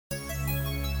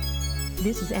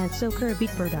This is Soker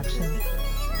Beat Production.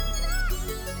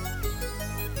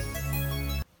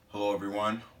 Hello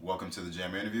everyone, welcome to the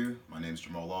Jam interview. My name is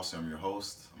Jamal Lawson, I'm your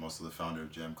host. I'm also the founder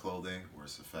of Jam Clothing, where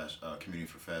it's a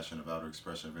community for fashion of outer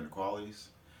expression of inequalities.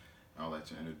 I'd like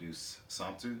to introduce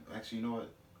Somto. Actually, you know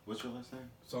what? What's your last name?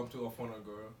 Somto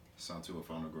Ofonagoro. Somto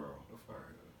Ofonagoro.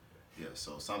 Ofonagoro. Yeah,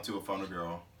 so Somto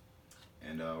Ofonagoro,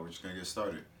 and we're just gonna get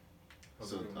started.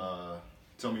 So,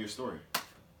 tell me your story.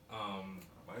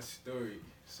 My story.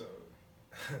 So,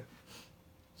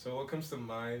 so what comes to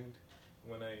mind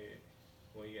when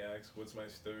you ask what's my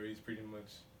story is pretty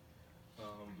much,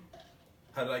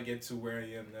 how did I get to where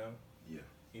I am now? Yeah.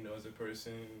 You know, as a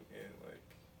person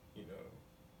and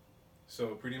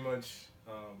so pretty much,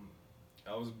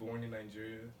 I was born in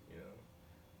Nigeria.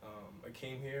 I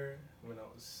came here when I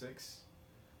was 6,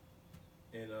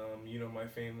 and my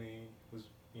family was,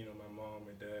 my mom,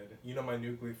 my dad, my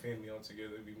nuclear family all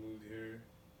together. We moved here.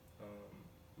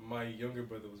 My younger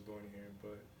brother was born here,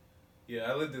 but yeah,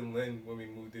 I lived in Lynn when we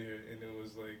moved here, and it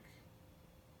was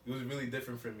really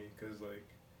different for me, cause I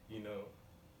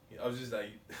was just that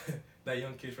that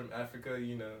young kid from Africa,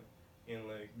 and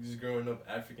just growing up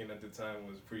African at the time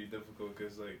was pretty difficult,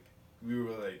 cause we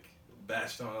were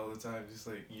bashed on all the time, just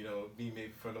being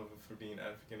made fun of for being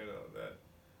African and all that.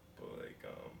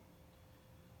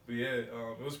 But yeah, it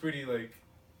was pretty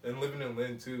and living in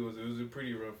Lynn too it was a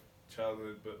pretty rough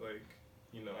childhood, but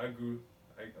I grew,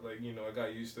 I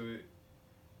got used to it,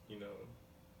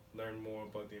 learned more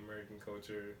about the American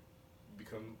culture,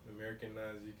 become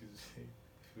Americanized, you could say,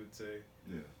 if you would say.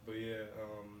 Yeah.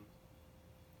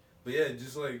 But yeah,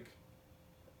 just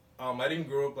I didn't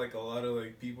grow up like a lot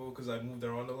of people, because I moved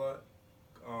around a lot.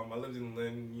 I lived in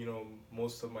Lynn,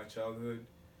 most of my childhood,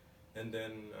 and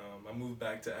then I moved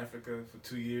back to Africa for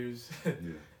 2 years.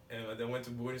 Yeah. And I then went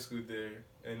to boarding school there,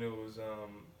 and it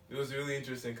was really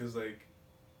interesting, because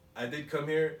I did come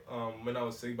here when I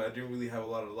was sick, but I didn't really have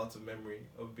lots of memory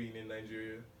of being in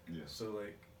Nigeria. Yeah. So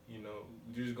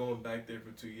just going back there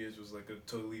for 2 years was a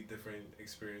totally different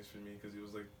experience for me, because it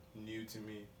was new to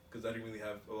me, because I didn't really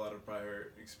have a lot of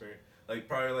prior experience. I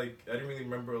didn't really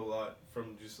remember a lot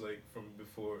from just from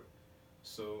before.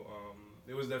 So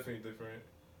it was definitely different.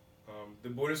 The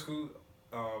boarding school,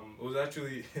 it was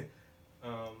actually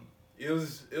it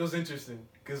was interesting,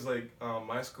 because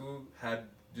my school had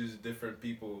just different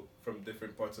people from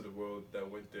different parts of the world that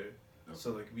went there. Okay.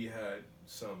 So we had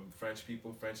some French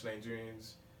people, French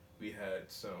Nigerians. We had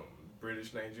some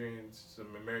British Nigerians,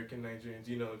 some American Nigerians.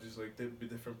 Just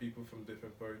different people from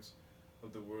different parts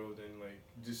of the world, and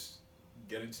just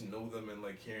getting to know them, and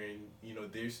hearing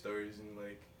their stories, and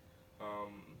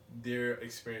their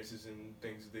experiences and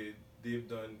things they've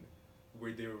done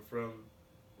where they were from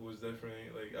was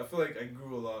definitely I feel I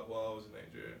grew a lot while I was in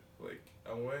Nigeria.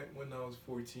 I went when I was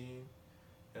 14,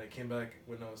 and I came back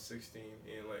when I was 16,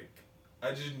 and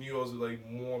I just knew I was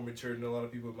more mature than a lot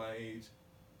of people my age,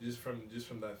 just from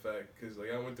that fact, because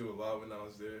I went through a lot when I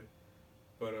was there.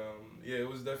 But yeah, it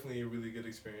was definitely a really good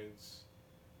experience.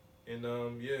 And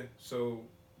yeah, so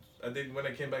when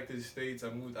I came back to the States,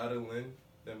 I moved out of Lynn,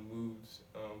 then moved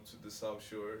to the South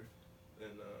Shore,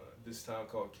 in this town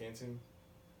called Canton.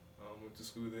 Went to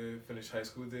school there, finished high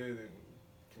school there, then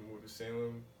came over to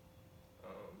Salem,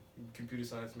 computer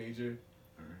science major.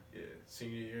 Alright. Yeah,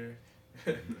 senior year.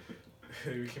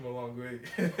 We came a long way.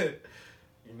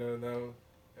 Now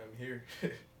I'm here.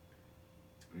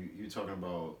 You're talking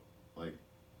about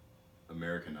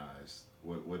Americanized.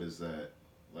 What is that?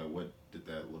 What did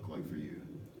that look like for you?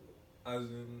 As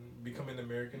in becoming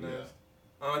Americanized?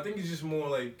 Yeah. I think it's just more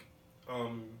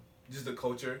just the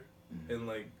culture,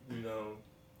 Mm-hmm. and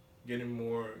getting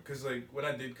more, because when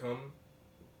I did come,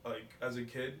 as a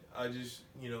kid, I just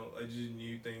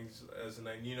knew things as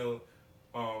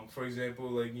for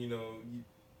example, as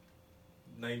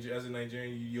a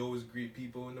Nigerian, you always greet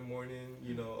people in the morning,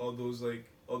 all those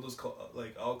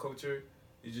our culture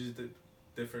is just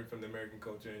different from the American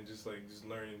culture, and just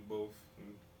learning both,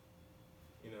 and,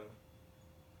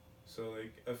 so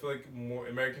I feel more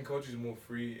American culture is more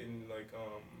free, and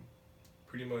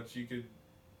pretty much you could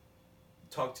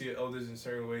talk to your elders in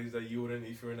certain ways that you wouldn't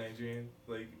if you were Nigerian,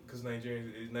 because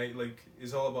Nigerian is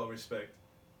it's all about respect.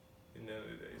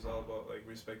 It's all about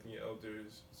respecting your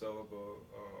elders. It's all about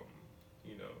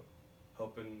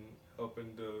helping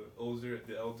the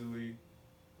elderly, and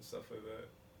stuff like that.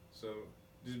 So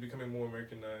just becoming more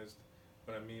Americanized.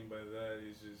 What I mean by that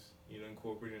is just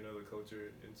incorporating another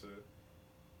culture into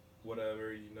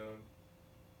whatever.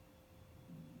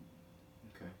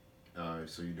 Okay.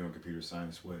 So you're doing computer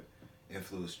science. What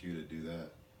influenced you to do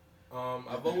that?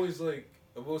 I've always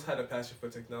I've always had a passion for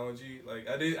technology. Like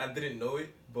I didn't know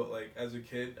it, but like as a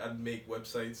kid, I'd make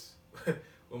websites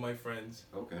with my friends.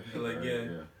 Okay. And like Right,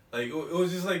 like it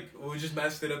was just like we just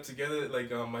matched it up together.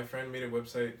 Like my friend made a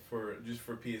website for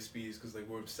PSPs because like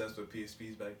we're obsessed with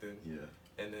PSPs back then. Yeah.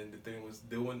 And then the thing was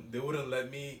they wouldn't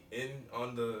let me in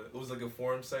on it was like a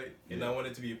forum site, and I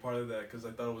wanted to be a part of that because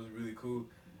I thought it was really cool.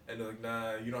 And they're like,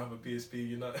 nah, you don't have a PSP,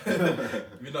 you're not,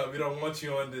 we don't want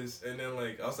you on this. And then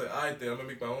like I was like, alright then, I'm gonna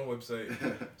make my own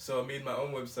website. So I made my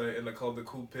own website and I called it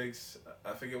Cool Pics.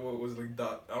 I forget what it was, like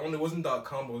it wasn't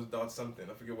 .com, it was something.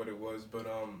 I forget what it was, but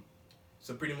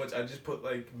so pretty much I just put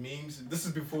like memes. This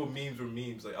is before memes were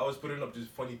memes. Like I was putting up just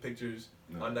funny pictures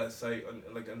on that site,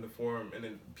 on the forum, and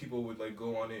then people would like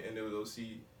go on it and they'll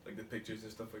see like the pictures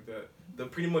and stuff like that. I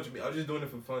was just doing it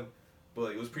for fun, but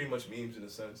like, it was pretty much memes in a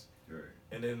sense. Right.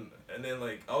 And then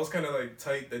like I was kind of like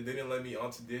tight that they didn't let me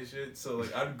onto their shit. So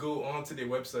like I'd go onto their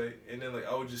website and then like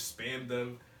I would just spam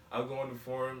them. I'd go on the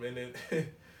forum and then it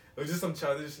was just some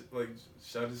childish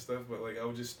stuff, but like I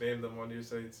would just spam them on their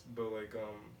sites. But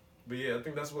yeah, I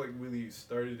think that's what like really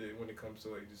started it when it comes to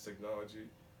like just technology,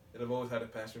 and I've always had a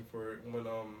passion for it. When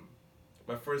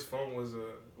my first phone was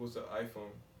an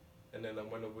iPhone, and then I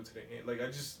went over to I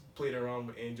just played around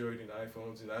with Android and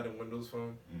iPhones, and I had a Windows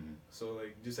phone. Mm-hmm. So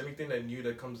like just anything that new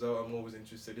that comes out, I'm always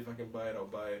interested. If I can buy it, I'll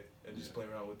buy it and just play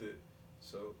around with it.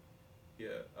 So yeah,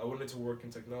 I wanted to work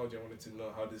in technology. I wanted to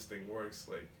know how this thing works.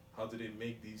 Like how do they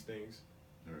make these things?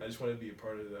 Right. I just wanted to be a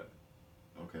part of that.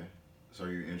 Okay. So are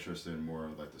you interested in more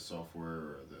of like the software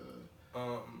or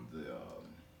the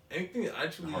anything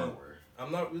actually? The hardware.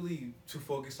 I'm not really too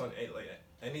focused on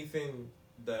anything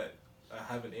that I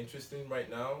have an interest in right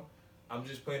now. I'm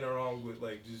just playing around with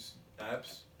like just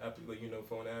apps,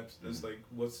 phone apps. That's like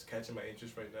what's catching my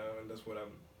interest right now, and that's what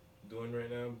I'm doing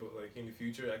right now. But like in the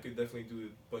future, I could definitely do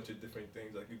a bunch of different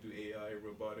things. I could do AI,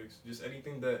 robotics, just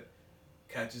anything that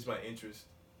catches my interest.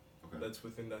 Okay. That's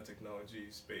within that technology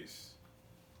space.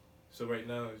 So right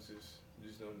now it's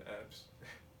just doing apps,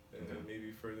 and then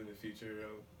maybe further in the future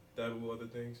I'll dabble with other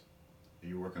things.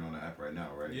 You're working on an app right now,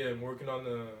 right? Yeah, I'm working on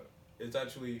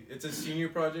it's a senior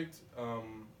project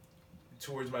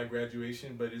towards my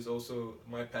graduation, but it's also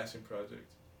my passion project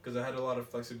because I had a lot of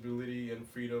flexibility and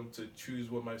freedom to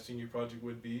choose what my senior project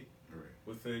would be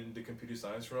within the computer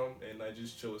science realm, and I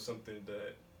just chose something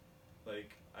that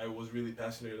like I was really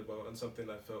passionate about and something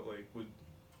I felt like would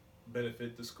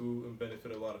benefit the school and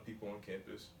benefit a lot of people on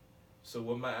campus. So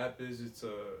what my app is, it's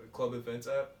a club events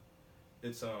app.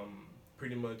 It's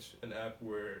pretty much an app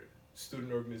where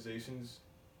student organizations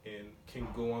can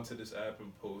go onto this app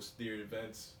and post their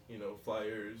events,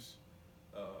 flyers,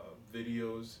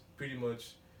 videos, pretty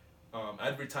much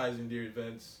advertising their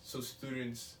events, so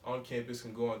students on campus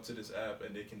can go onto this app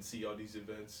and they can see all these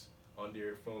events on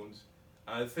their phones.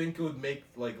 I think it would make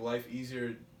like life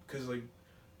easier because like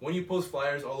when you post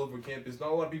flyers all over campus, not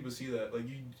a lot of people see that. Like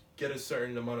you get a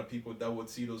certain amount of people that would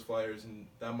see those flyers and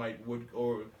that might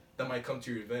come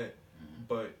to your event. Mm-hmm.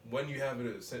 But when you have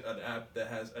an app that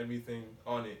has everything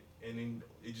on it, and then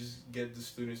it just get the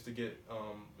students to get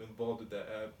involved with that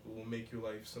app, it will make your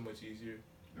life so much easier.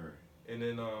 Right. And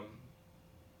then I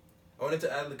wanted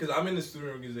to add, because I'm in the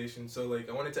student organization, so like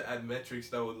I wanted to add metrics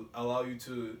that would allow you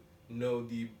to know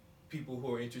the people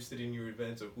who are interested in your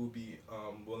events or who be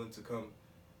willing to come.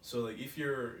 So like if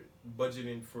you're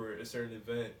budgeting for a certain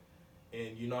event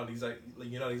and you're not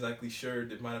exactly sure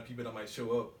the amount of people that might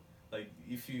show up, like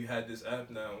if you had this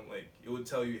app now, like it would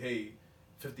tell you, hey,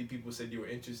 50 people said you were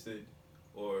interested,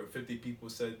 or 50 people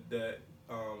said that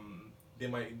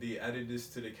they added this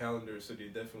to the calendar, so they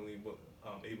definitely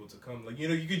able to come. Like you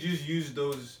could just use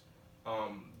those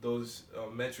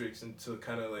metrics and to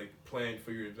kind of like plan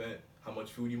for your event, how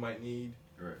much food you might need,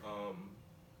 right.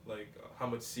 How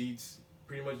much seats.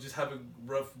 Pretty much just have a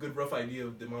good rough idea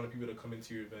of the amount of people that come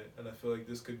into your event, and I feel like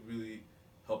this could really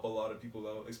help a lot of people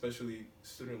out, especially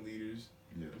student leaders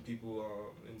and people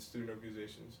in student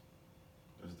organizations.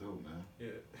 That's dope, man. Yeah.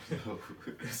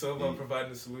 It's all about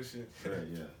providing a solution. Right.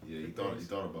 Yeah. You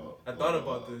thought about. I thought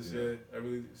about this. Yeah. I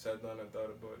really sat down and thought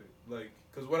about it. Like,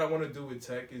 cause what I want to do with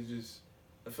tech is just,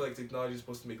 I feel like technology is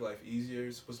supposed to make life easier.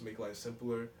 It's supposed to make life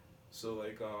simpler. So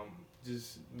like,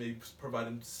 just maybe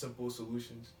providing simple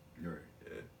solutions. Right.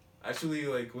 Yeah. Actually,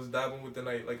 like, was dabbling with the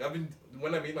night. Like,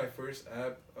 when I made my first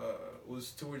app,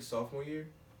 was towards sophomore year.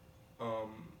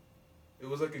 It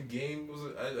was like a game.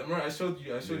 I remember I showed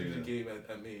you the game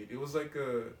I made. It was like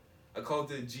I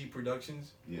called it G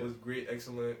Productions. Yeah. It was Great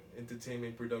Excellent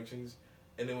Entertainment Productions,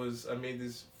 and I made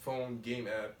this phone game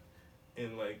app,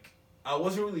 and like I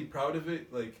wasn't really proud of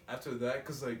it. Like after that,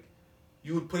 cause like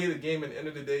you would play the game, and at the end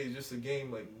of the day, it's just a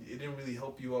game. Like, it didn't really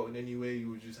help you out in any way. You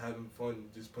were just having fun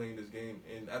just playing this game.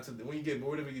 And when you get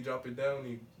bored of it, you drop it down and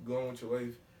you go on with your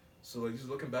life. So, like, just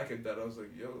looking back at that, I was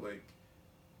like, yo, like,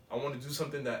 I want to do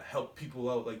something that helped people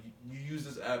out. Like, you use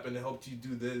this app and it helped you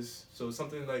do this. So,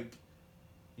 something like,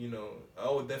 you know, I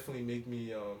would definitely make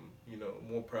me, you know,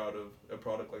 more proud of a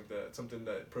product like that. Something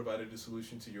that provided a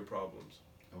solution to your problems.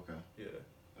 Okay. Yeah.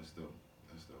 That's dope.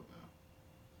 That's dope,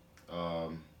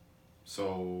 man.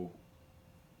 So,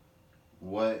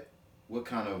 what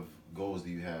kind of goals do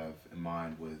you have in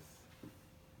mind with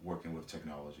working with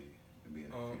technology and being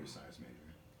a computer science major?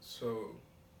 So,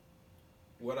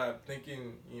 what I'm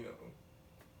thinking, you know,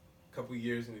 a couple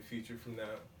years in the future from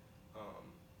now,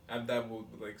 I've dabbled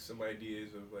with like some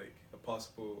ideas of like a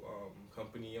possible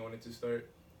company I wanted to start.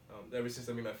 Ever since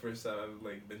I made my first time, I've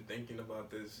like been thinking about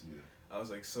this. Yeah. I was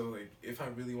like, so like if I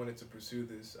really wanted to pursue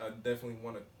this, I definitely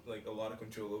want like a lot of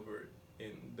control over it.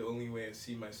 And the only way I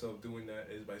see myself doing that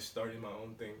is by starting my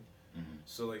own thing. Mm-hmm.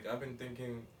 So like I've been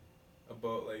thinking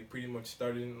about like pretty much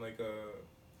starting like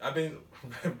I've been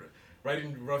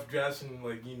writing rough drafts and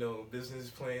like, you know, business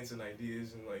plans and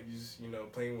ideas and like just, you know,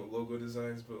 playing with logo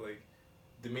designs, but like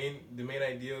the main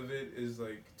idea of it is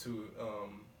like to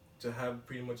have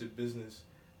pretty much a business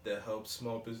that helps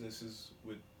small businesses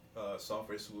with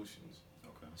software solutions.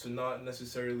 Okay. So not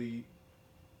necessarily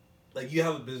like you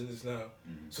have a business now,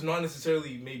 Mm-hmm. so not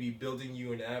necessarily maybe building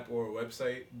you an app or a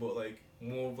website, but like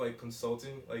more of like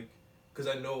consulting, like because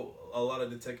I know a lot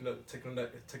of the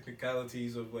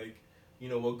technicalities of like, you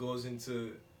know, what goes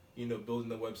into, you know, building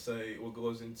the website, what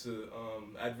goes into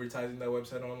advertising that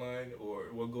website online,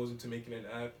 or what goes into making an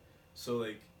app. So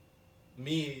like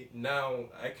me now,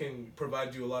 I can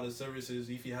provide you a lot of services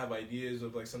if you have ideas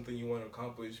of like something you want to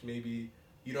accomplish. Maybe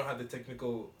you don't have the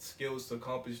technical skills to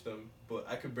accomplish them, but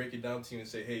I could break it down to you and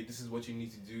say, hey, this is what you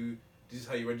need to do. This is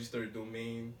how you register a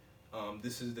domain.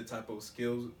 This is the type of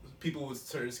skills, people with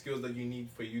certain skills that you need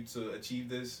for you to achieve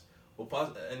this.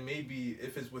 And maybe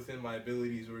if it's within my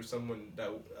abilities or someone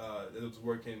that was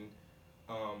working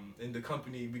in the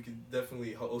company, we could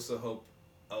definitely also help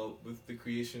out with the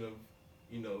creation of,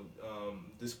 you know,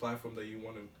 this platform that you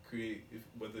want to create,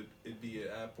 whether it be an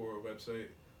app or a website,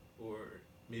 or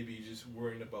maybe you're just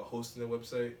worrying about hosting a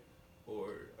website, or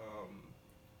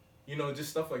you know, just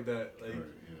stuff like that. Like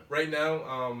right now,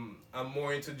 I'm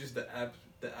more into just the app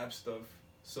stuff.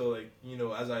 So like, you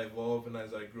know, as I evolve and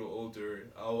as I grow older,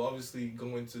 I'll obviously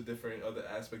go into different other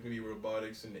aspects, maybe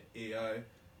robotics and AI,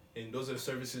 and those are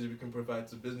services we can provide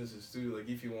to businesses too. Like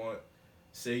if you want,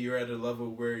 say you're at a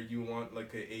level where you want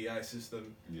like an AI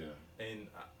system, Yeah. and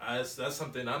that's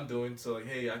something I'm doing. So like,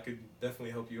 hey, I could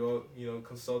definitely help you out. You know,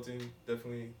 consulting,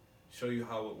 definitely show you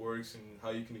how it works and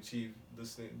how you can achieve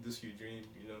this your dream.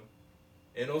 You know,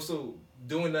 and also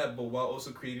doing that, but while also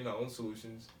creating our own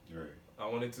solutions. Right. I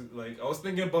wanted to I was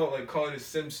thinking about like calling it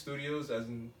Sim Studios, as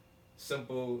in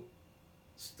simple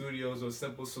studios or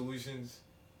simple solutions,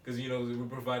 because you know we're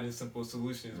providing simple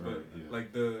solutions. Right, but yeah.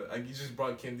 like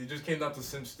it just came down to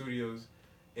Sim Studios,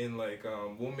 and like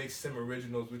we'll make Sim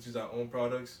Originals, which is our own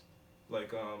products.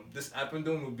 Like this app I'm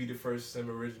doing will be the first Sim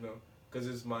Original, because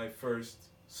it's my first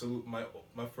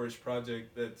my first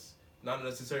project that's not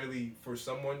necessarily for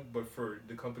someone but for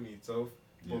the company itself.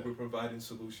 Yeah. But we're providing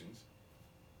solutions.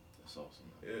 That's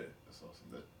awesome. Yeah. That's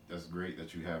awesome. That's great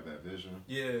that you have that vision.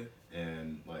 Yeah.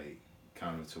 And like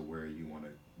kind of to where you want to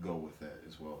go with that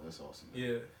as well. That's awesome.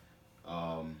 Yeah.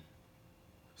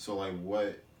 So like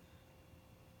what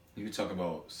you talk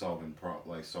about solving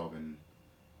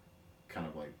kind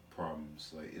of like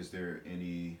problems. Like, is there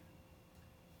any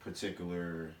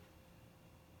particular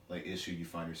like issue you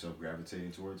find yourself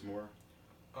gravitating towards more?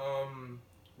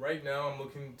 Right now I'm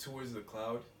looking towards the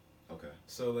cloud. Okay.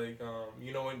 So like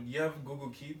you know, when you have Google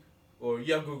Keep or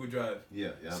you have Google Drive.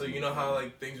 Yeah. So you know how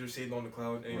like things are saved on the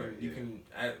cloud, and Right, you yeah. can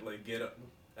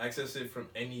access it from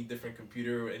any different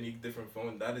computer or any different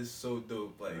phone. That is so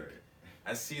dope. Like Right.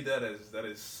 I see that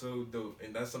is so dope,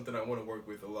 and that's something I want to work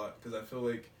with a lot, because I feel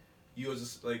like you as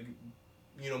just like,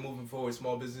 you know, moving forward,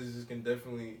 small businesses can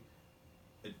definitely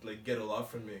like get a lot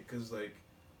from it, because like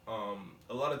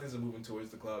a lot of things are moving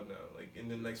towards the cloud now. Like in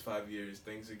the next 5 years,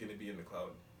 things are gonna be in the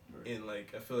cloud. Right. And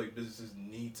like I feel like businesses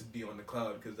need to be on the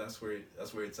cloud, because that's where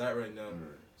it's at right now.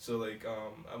 Right. So like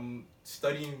I'm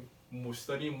studying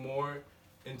more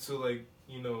into like,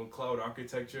 you know, cloud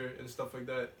architecture and stuff like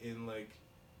that. And like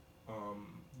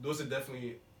those are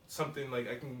definitely something like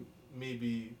I can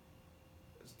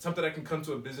come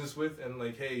to a business with, and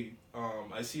like, hey,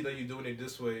 I see that you're doing it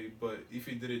this way, but if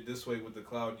you did it this way with the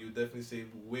cloud, you definitely save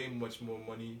way much more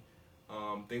money.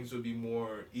 Things would be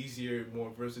more easier,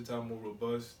 more versatile, more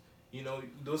robust, You know,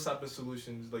 those type of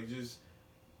solutions, like just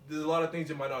there's a lot of things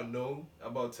you might not know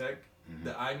about tech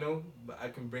that I know, but I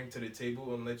can bring to the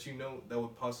table and let you know that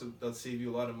would that'll save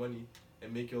you a lot of money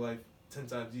and make your life 10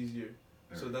 times easier.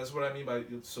 So that's what I mean by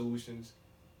solutions.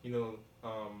 You know,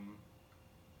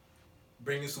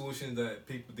 bringing solutions that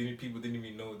people didn't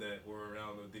even know that were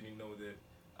around, or didn't know that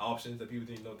options that people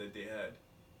didn't know that they had.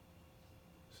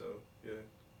 So yeah,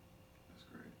 that's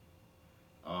great.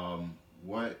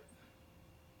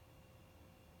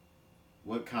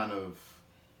 What kind of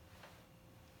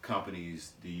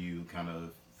companies do you kind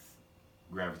of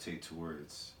gravitate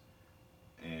towards,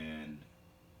 and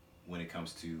when it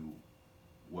comes to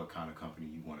what kind of company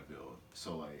you want to build?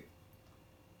 So like,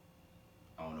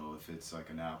 I don't know if it's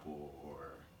like an Apple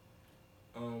or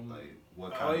like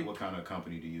what kind of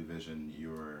company do you envision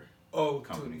your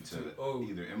company to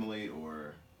either emulate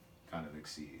or kind of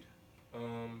exceed?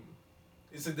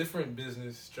 It's a different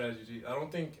business strategy. I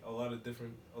don't think a lot of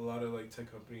like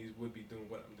tech companies would be doing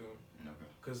what I'm doing. Okay.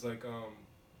 Cause like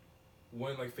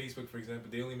one like Facebook, for example,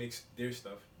 they only make their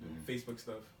stuff, Facebook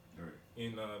stuff. Right.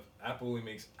 And Apple only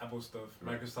makes Apple stuff.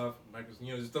 Right. Microsoft,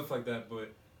 you know, stuff like that.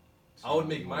 But So I would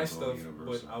make you my wanna go stuff,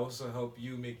 universal. but I also help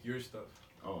you make your stuff.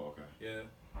 Oh, okay. Yeah,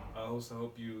 I also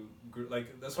help you.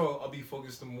 Like that's why I'll be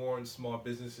focused more on small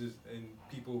businesses and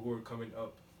people who are coming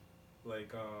up.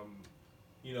 Like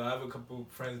you know, I have a couple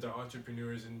friends that are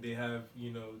entrepreneurs and they have, you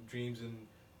know, dreams and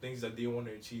things that they want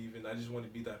to achieve, and I just want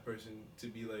to be that person to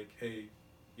be like, hey,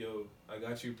 yo, I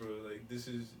got you, bro. Like this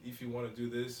is, if you want to do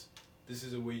this, this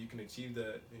is a way you can achieve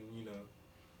that. And you know,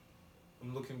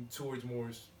 I'm looking towards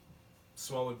more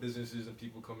smaller businesses and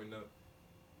people coming up,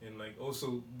 and like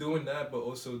also doing that, but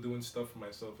also doing stuff for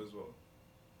myself as well.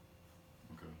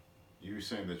 Okay. You were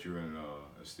saying that you're in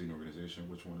a student organization.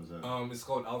 Which one is that? It's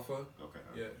called Alpha. Okay.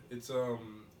 Yeah, it's a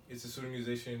student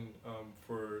organization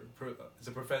it's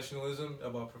a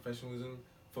about professionalism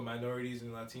for minorities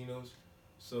and Latinos.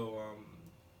 So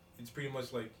it's pretty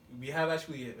much like we have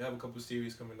a couple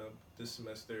series coming up this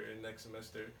semester and next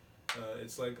semester.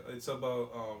 It's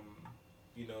about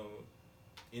you know,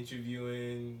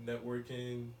 interviewing,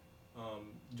 networking,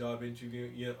 job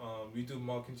interviewing. Yeah, we do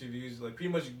mock interviews, like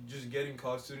pretty much just getting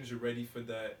college students ready for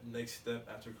that next step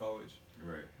after college.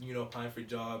 Right. You know, applying for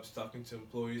jobs, talking to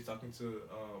employees, talking to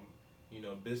you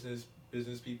know, business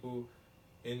people,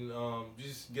 and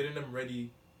just getting them ready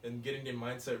and getting their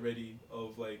mindset ready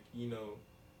of like, you know,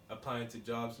 applying to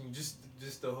jobs, and just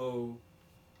the whole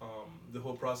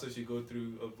process you go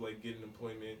through of like getting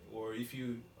employment, or if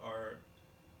you are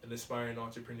an aspiring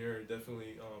entrepreneur,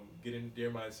 definitely getting their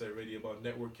mindset ready about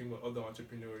networking with other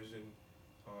entrepreneurs and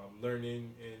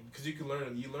learning, and because you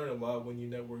learn a lot when you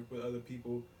network with other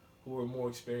people who are more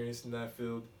experienced in that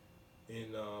field,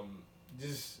 and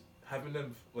just having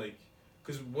them like,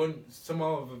 because some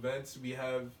of events we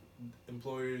have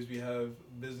employers, we have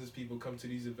business people come to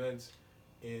these events,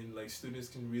 and like students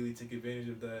can really take advantage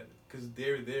of that because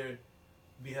they're there.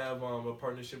 We have a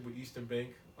partnership with Eastern Bank,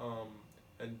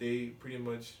 and they've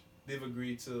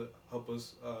agreed to help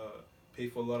us pay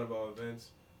for a lot of our events.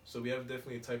 So we have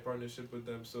definitely a tight partnership with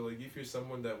them. So like if you're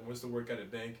someone that wants to work at a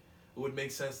bank, it would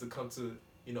make sense to come to,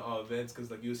 you know, our events,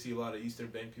 because like you'll see a lot of Eastern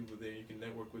Bank people there. You can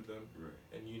network with them, Right.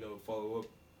 and you know, follow up.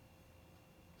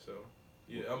 So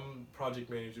yeah, I'm project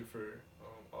manager for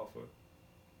Alpha.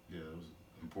 Yeah, those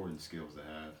important skills to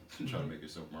have to try to make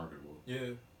yourself marketable.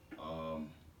 Yeah.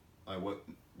 Like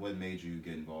what made you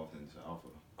get involved into Alpha?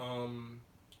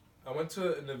 I went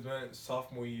to an event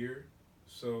sophomore year,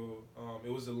 so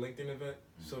it was a LinkedIn event.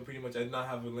 So pretty much I did not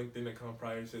have a LinkedIn account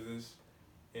prior to this,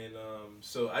 and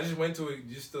so I just went to it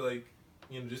just to like,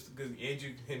 you know, just because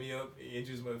Andrew hit me up.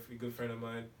 Andrew's my good friend of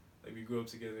mine. Like we grew up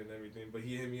together and everything. But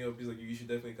he hit me up. He's like, you should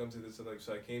definitely come to this.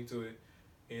 So I came to it,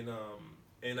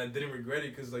 and I didn't regret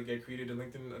it because like I created a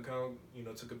LinkedIn account. You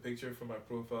know, took a picture for my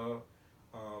profile.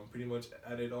 Pretty much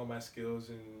added all my skills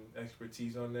and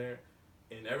expertise on there,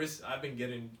 and I've been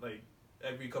getting like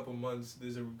every couple months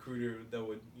there's a recruiter that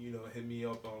would, you know, hit me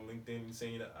up on LinkedIn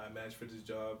saying that I matched for this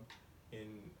job,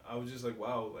 and I was just like,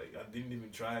 wow, like I didn't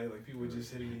even try. Like people were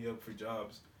just hitting me up for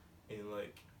jobs, and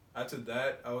like after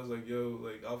that I was like, yo,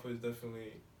 like Alpha is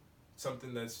definitely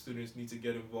something that students need to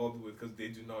get involved with because they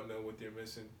do not know what they're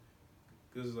missing.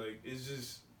 Because like it's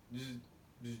just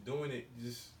doing it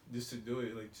just to do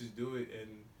it, like just do it, and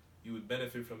you would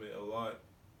benefit from it a lot.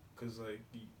 Because like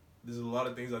there's a lot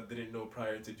of things I didn't know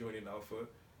prior to joining Alpha.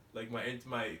 Like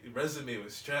my resume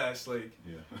was trash. Like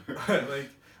like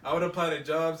I would apply to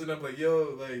jobs and I'm like,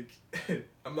 yo, like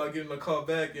I'm not getting a call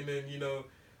back, and then, you know,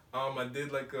 I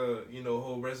did like a, you know,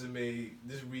 whole resume,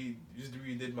 just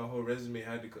redid my whole resume.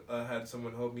 I had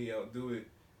someone help me out do it,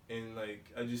 and like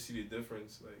I just see the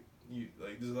difference.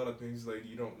 Like there's a lot of things like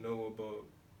you don't know about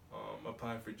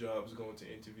applying for jobs, going to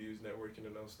interviews, networking,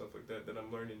 and all stuff like that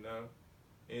I'm learning now.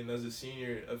 And as a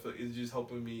senior, I feel like it's just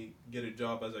helping me get a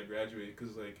job as I graduate,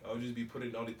 because like I'll just be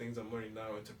putting all the things I'm learning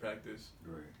now into practice,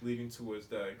 Right. leading towards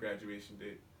that graduation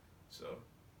date. So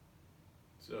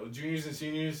juniors and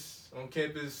seniors on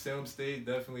campus, Salem State,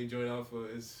 definitely join Alpha.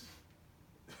 It's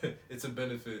a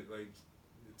benefit. Like,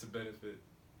 it's a benefit.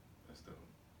 That's dope.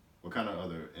 What kind of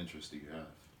other interests do you have?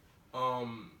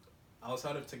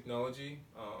 Outside of technology,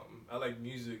 I like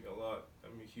music a lot.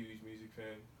 I'm a huge music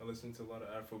fan. I listen to a lot of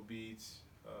Afro beats,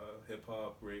 hip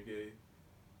hop, reggae.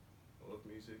 I love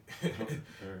music.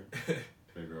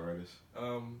 Favorite artist?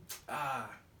 I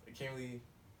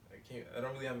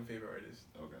don't really have a favorite artist.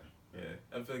 Okay. Yeah,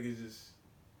 I feel like it's just,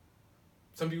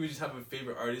 some people just have a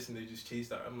favorite artist and they just chase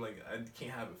that. I'm like, I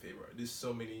can't have a favorite artist. There's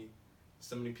so many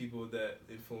people that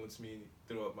influence me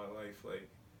throughout my life. Like,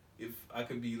 if I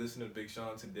could be listening to Big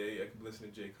Sean today, I could be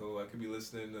listening to J. Cole, I could be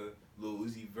listening to Lil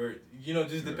Uzi Vert. You know,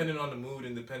 just depending on the mood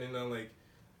and depending on like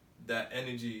that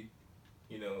energy.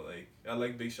 You know, like I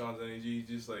like Big Sean's energy.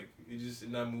 Just like you're just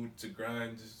in that mood to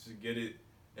grind, just to get it.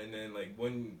 And then like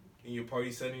when in your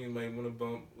party setting, you might want to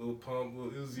bump Lil Pump, Lil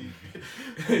Uzi,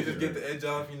 just get the edge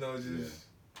off. You know,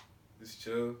 just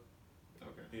chill.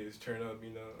 Okay. Yeah, just turn up. You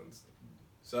know.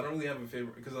 So I don't really have a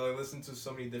favorite because I listen to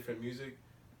so many different music.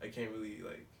 I can't really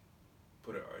like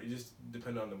put it. It just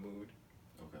depend on the mood.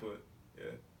 Okay. But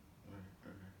yeah.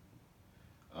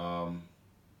 Okay.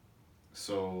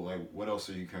 So like, what else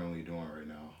are you currently doing right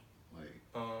now? Like.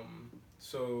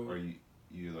 So. Are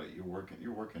you like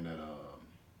you're working at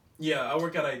Yeah, I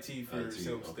work at IT for IT,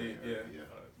 Salem okay, State.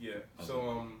 Yeah. Okay.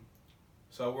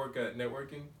 So I work at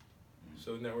networking. Mm-hmm.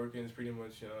 So networking is pretty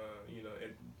much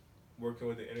working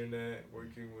with the internet,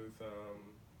 working with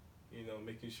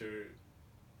making sure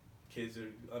kids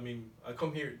are. I mean, I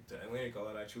come here to Atlantic a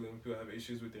lot actually when people have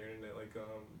issues with the internet, like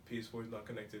PS4 is not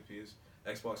connected,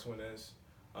 Xbox One S,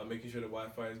 making sure the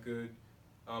Wi-Fi is good.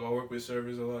 I work with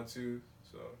servers a lot too.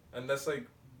 So, and that's like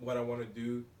what I want to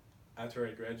do after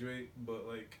I graduate, but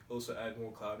like also add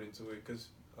more cloud into it, because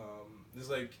this is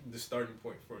like the starting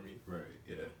point for me. Right.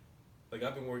 Yeah. Like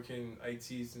I've been working IT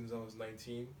since I was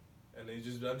 19, and I've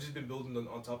just been building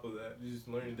on top of that, just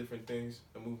learning different things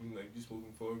and moving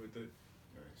forward with it.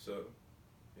 Right. So,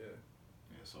 yeah.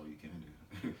 Yeah, that's all you can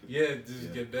do. Yeah,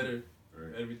 just get better.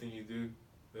 Right. Everything you do,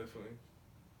 definitely.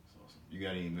 That's awesome. You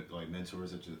got any like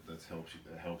mentors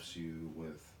that helps you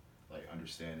with like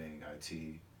understanding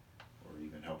IT, or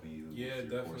even helping you? Yeah,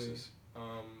 with your definitely. Courses?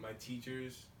 My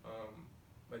teachers,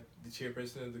 the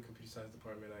chairperson of the computer science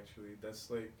department actually.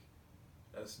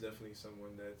 That's definitely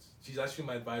someone she's actually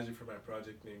my advisor for my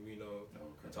project name. You know,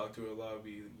 Okay. I talk to her a lot.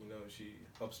 She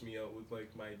helps me out with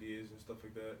like my ideas and stuff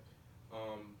like that.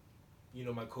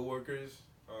 My coworkers,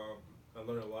 I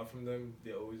learn a lot from them.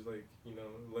 They're always like,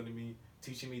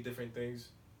 teaching me different things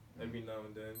every now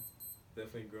and then.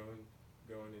 Definitely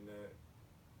growing in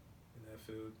that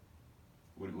field.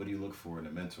 What do you look for in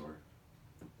a mentor?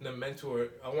 In a mentor,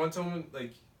 I want someone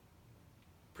like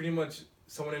pretty much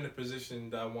someone in a position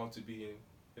that I want to be in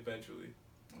eventually,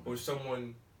 or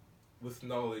someone with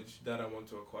knowledge that I want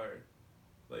to acquire.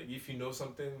 Like if you know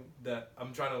something that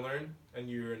I'm trying to learn and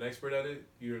you're an expert at it,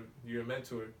 you're a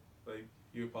mentor. Like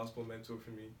you're a possible mentor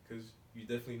for me because you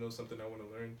definitely know something I want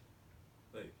to learn.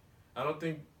 Like I don't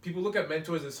think people look at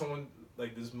mentors as someone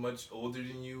like this much older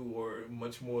than you or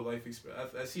much more life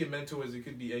experience. I see a mentor as it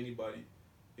could be anybody.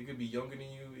 It could be younger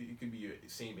than you. It could be your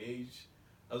same age.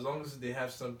 As long as they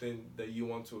have something that you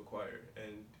want to acquire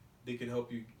and they can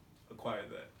help you acquire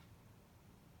that.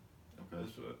 Okay.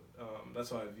 That's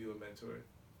how I view a mentor.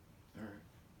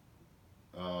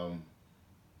 All right.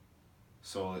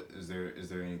 So is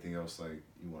there anything else like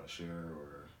you want to share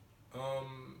or?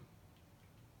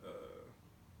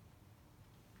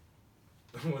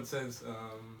 In what sense?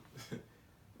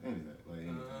 Anything like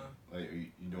anything. Like are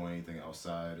you doing anything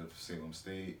outside of Salem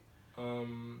State?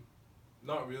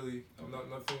 Not really. Okay.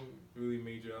 Nothing really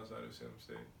major outside of Salem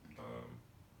State.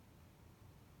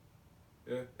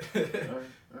 Yeah.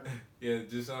 All right. Yeah,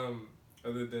 just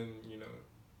other than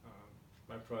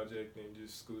my project and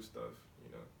just school stuff,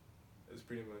 that's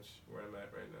pretty much where I'm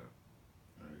at right now.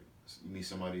 All right. So you meet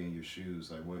somebody in your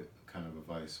shoes, like what kind of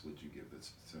advice would you give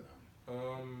to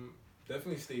them?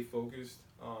 Definitely stay focused.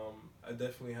 I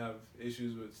definitely have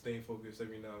issues with staying focused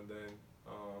every now and then.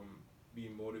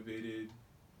 Being motivated,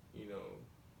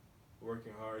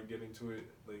 working hard, getting to it,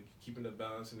 like keeping the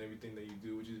balance in everything that you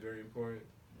do, which is very important.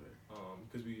 Right.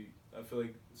 Because I feel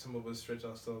like some of us stretch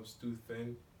ourselves too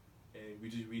thin, and we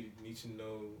just really need to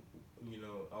know,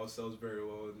 ourselves very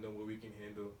well, know what we can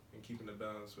handle, and keeping a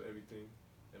balance with everything,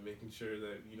 and making sure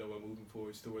that we're moving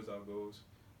forward towards our goals.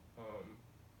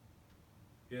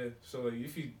 Yeah, so like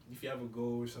if you have a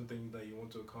goal or something that you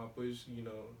want to accomplish,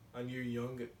 and you're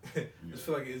young, I just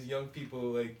feel like as young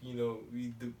people, like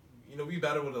we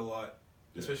battle with a lot,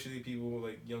 especially people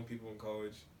like young people in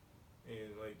college,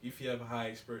 and like if you have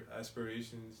high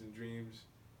aspirations and dreams,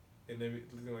 and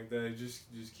everything like that, just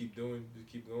keep doing, just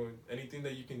keep going. Anything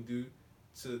that you can do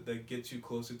that gets you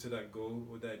closer to that goal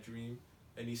or that dream,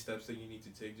 any steps that you need to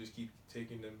take, just keep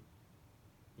taking them.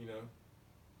 Yeah,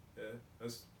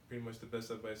 that's pretty much the best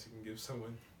advice you can give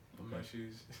someone in my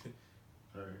shoes.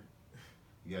 All right.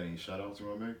 You got any shout outs you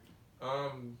want to make?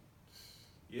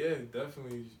 Yeah,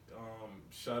 definitely.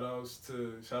 Shout outs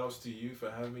to you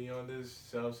for having me on this.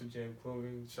 Shout outs to Jam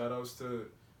Clothing. Shout outs to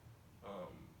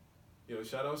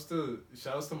shout outs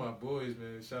to my boys,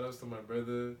 man. Shout outs to my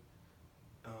brother.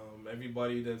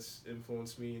 Everybody that's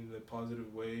influenced me in a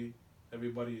positive way.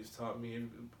 Everybody has taught me.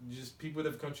 Just people that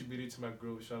have contributed to my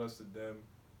growth. Shout outs to them.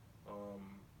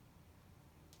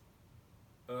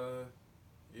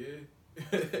 Yeah.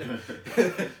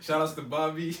 Shout outs to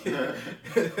Bobby. I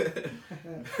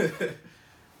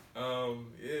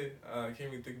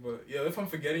can't even think about it. Yo, if I'm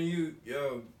forgetting you,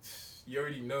 you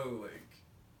already know, like,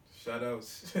 shout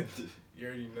outs. You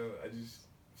already know. I just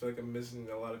feel like I'm missing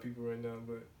a lot of people right now,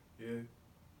 but yeah.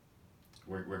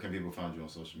 Where can people find you on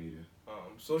social media?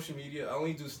 Social media, I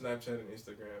only do Snapchat and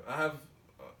Instagram. I have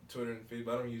Twitter and Facebook,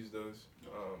 but I don't use those.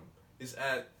 It's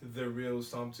at The Real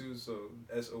Somto, so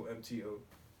SOMTO,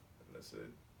 and that's it.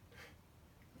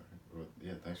 Right. Well,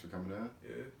 yeah, thanks for coming out.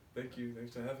 Yeah, thank you.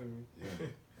 Thanks for having me. Yeah.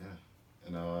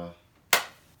 And I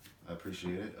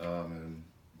appreciate it. And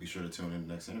be sure to tune in to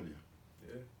the next interview.